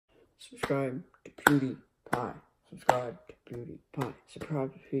Subscribe to PewDiePie. Subscribe to PewDiePie.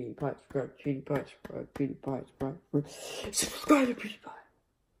 Subscribe to PewDiePie. Subscribe to PewDiePie. Subscribe to PewDiePie. Subscribe to PewDiePie.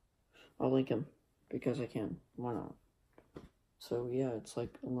 I'll link him because I can. Why not? So yeah, it's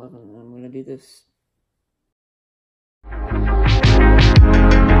like 11 and I'm gonna do this.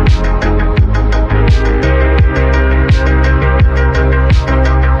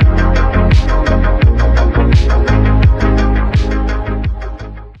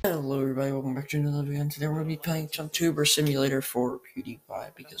 Hello everybody, welcome back to another video, and today we're going to be playing some Tuber Simulator for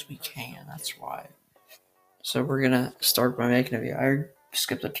PewDiePie, because we can, that's why. So we're going to start by making a video. I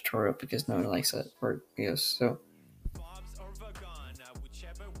skipped the tutorial because no one likes that part, yes, so.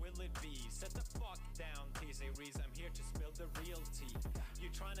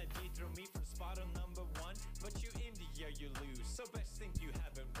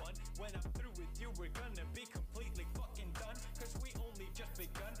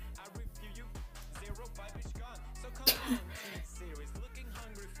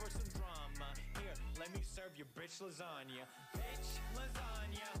 Your bitch lasagna, bitch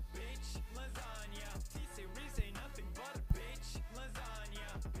lasagna, bitch lasagna. T-Series ain't nothing but a bitch lasagna,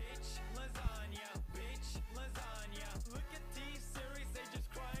 bitch lasagna, bitch lasagna. Look at T-Series, they just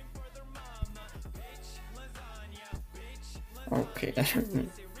crying for their mama. Bitch lasagna, bitch lasagna. Okay.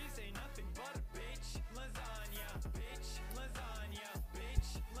 T-Series ain't nothing but a bitch lasagna, bitch lasagna, bitch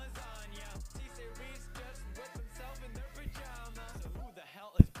lasagna. T-Series just whip himself in their pajamas. So who the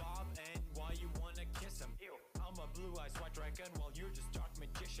hell is Bob and why you wanna kiss him? I'm a blue-eyed white dragon while you're just dark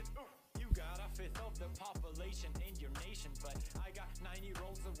magician. You got a fifth of the population in your nation, but I got 90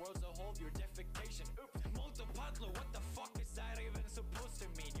 rolls the world's a whole your defecation. Multipatlo, what the fuck is that even supposed to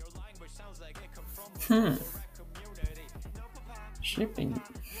mean? Your language sounds like it comes from a community. No papa, Shipping. yes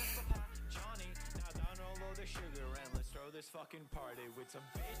papa, Johnny. Now down all the sugar and let's throw this fucking party with some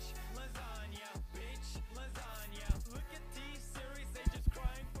bitch lasagna, bitch lasagna. Look at T-Series, they just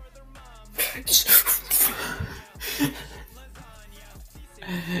crying for their mom.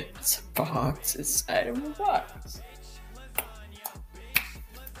 It's a box inside of a box.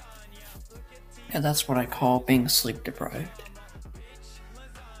 And that's what I call being sleep deprived.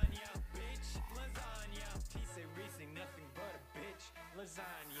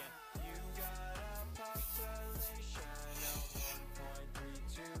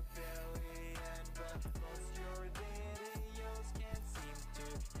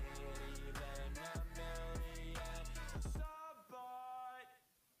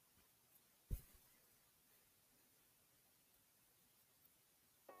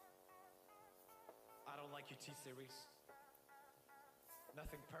 Your T-Series.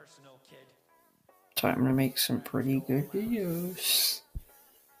 Nothing personal, kid. So I'm gonna make some pretty good videos.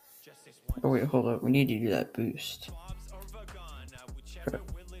 Oh wait, hold up. We need to do that boost.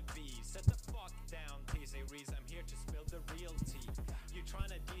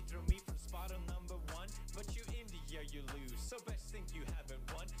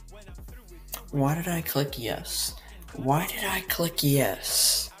 Why did I click yes? Why did I click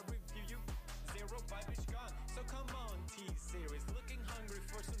yes?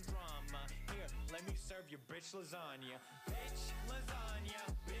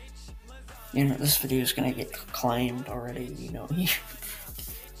 You know, this video is gonna get claimed already, you know.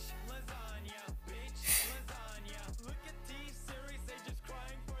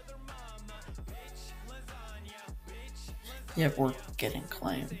 Yeah, we're getting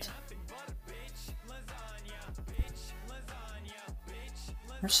claimed.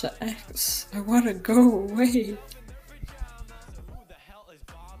 Where's the X? I wanna go away.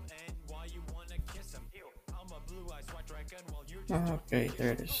 Oh, okay,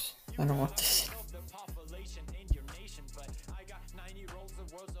 there it is. I don't want this.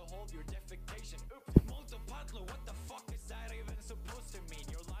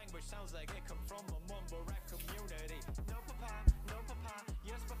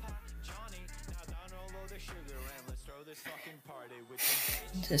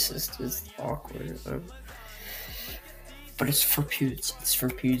 This is just awkward. But it's for Pewds. It's for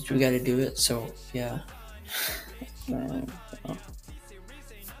Pewds. We gotta do it, so yeah.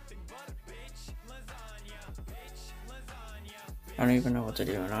 I don't even know what to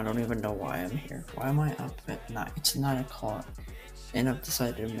do, and I don't even know why I'm here. Why am I up at night? It's 9 o'clock, and I've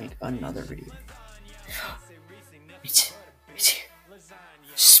decided to make another video. It's here.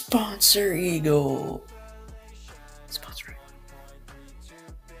 Sponsor Eagle. Sponsor Eagle.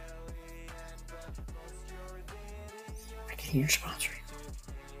 I can hear sponsor Eagle.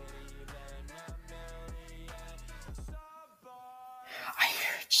 I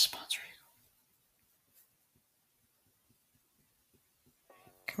hear it, sponsor Eagle.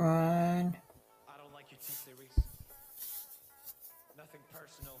 fine. I don't like your T-Series. Nothing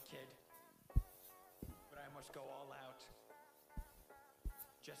personal, kid. But I must go all out.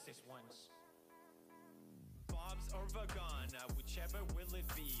 Just this once. Bob's or Vagana, whichever will it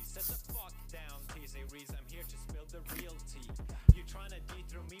be. Set the fuck down, T-Series. I'm here to spill the real tea. You tryna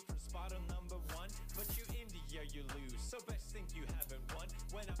dethrone me from spot on number one, but you in the year you lose. So best think you haven't won.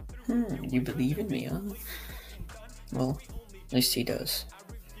 When I'm through, You believe in me, huh? Well, at least he does. I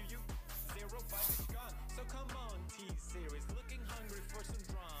review you. 0-5 is gone. So come on, T-Series. Looking hungry for some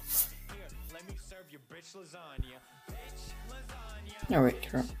drama. Here, let me serve you bitch lasagna. Bitch lasagna. Alright,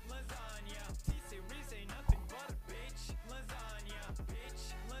 Carol. Lasagna. T-Series ain't nothing but a bitch lasagna. Bitch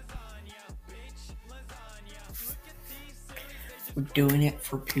lasagna. Bitch lasagna. Look at T-Series, they just We're doing it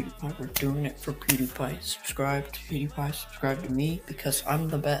for PewDiePie. We're doing it for PewDiePie. Subscribe to PewDiePie. Subscribe to me because I'm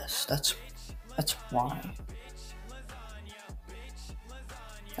the best. That's why.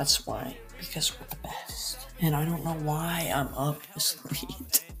 That's why. Because we're the best. And I don't know why I'm up this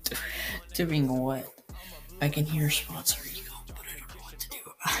late doing what. I can hear sponsor ego, but I don't know what to do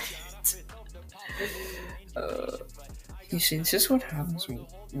about it. You see, this is what happens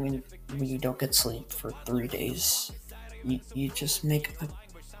when you don't get sleep for 3 days. You just make a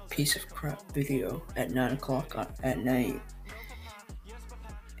piece of crap video at 9 o'clock at night,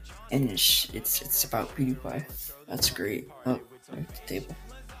 and it's about PewDiePie. That's great. Oh, right at the table.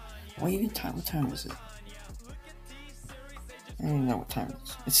 What time is it? I don't even know what time it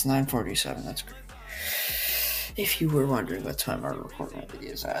is. It's 9:47. That's great. If you were wondering what time I record my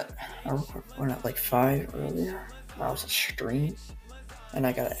videos at, I record one at like 5 earlier. I was a stream, and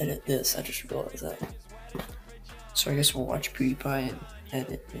I gotta edit this. I just realized that. So I guess we'll watch PewDiePie and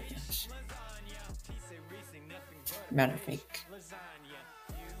edit videos. Matter of fact.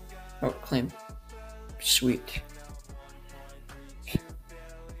 Oh, claim. Sweet.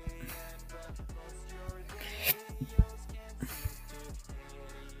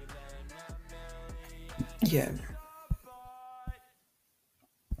 Yeah.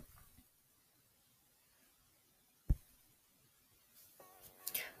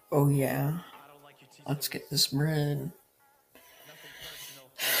 Oh yeah. Let's get this bread.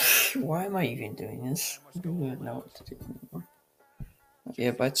 Why am I even doing this? I don't even know what to do anymore.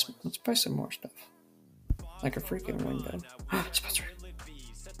 Yeah, but let's buy some more stuff. Like a freaking window. Sponsor.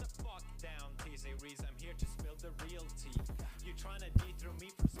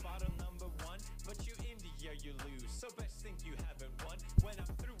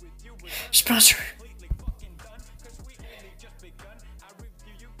 Sponsor.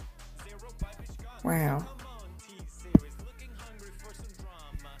 Wow.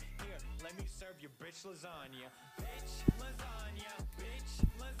 Bitch lasagna, bitch lasagna, bitch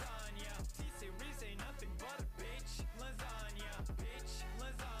lasagna. T-Series ain't nothing but a bitch lasagna, bitch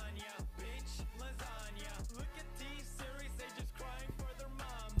lasagna, bitch lasagna. Look at T-Series, they just crying for their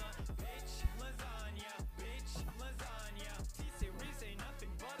mama. Bitch lasagna, bitch lasagna. T-Series ain't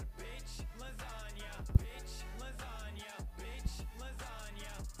nothing but a bitch lasagna, bitch lasagna, bitch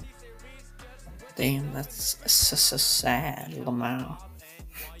lasagna. T-Series just. Damn, that's sad, Lamau.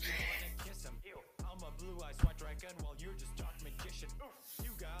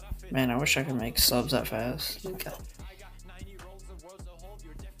 Man, I wish I could make subs that fast. Okay.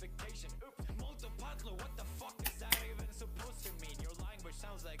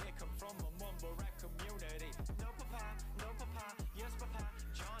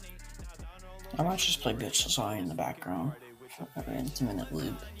 I might just play bitch lasagna in the background for an 2-minute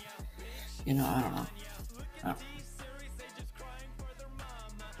loop. You know, I don't know. Oh.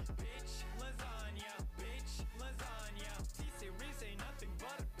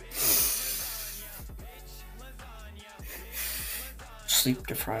 Sleep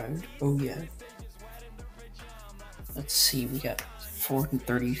deprived. Oh yeah. Let's see. We got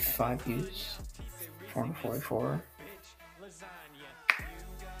 435 views. 444.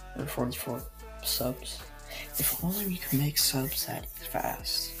 Or 44 subs. If only we could make subs that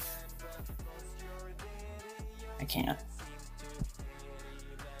fast. I can't.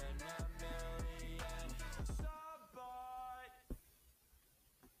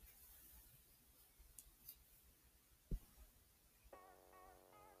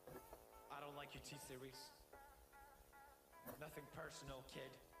 Your T-Series. Nothing personal,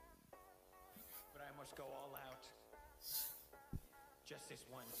 kid. But I must go all out. Just this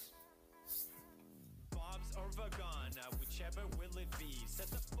once. Bob's or Vagana, whichever will it be.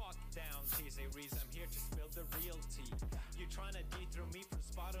 Set the fuck down, T-Series. I'm here to spill the real tea. You tryna dethrone me from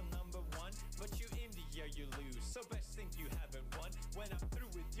spot on number one, but you in the year you lose. So best think you haven't won. When I'm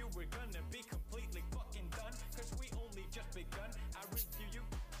through with you, we're gonna be completely fucking done. Cause we only just begun. I review you.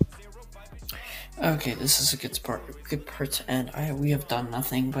 Okay, this is a good part to end. We have done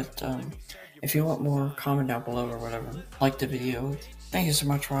nothing, but if you want more, comment down below or whatever. Like the video. Thank you so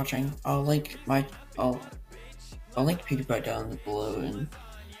much for watching. I'll link PewDiePie down below, and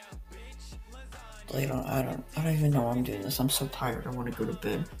later on, I don't even know why I'm doing this. I'm so tired. I want to go to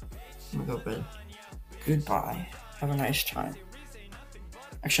bed. I'm gonna go to bed. Goodbye. Have a nice time.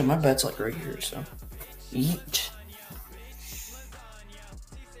 Actually, my bed's like right here, so eat.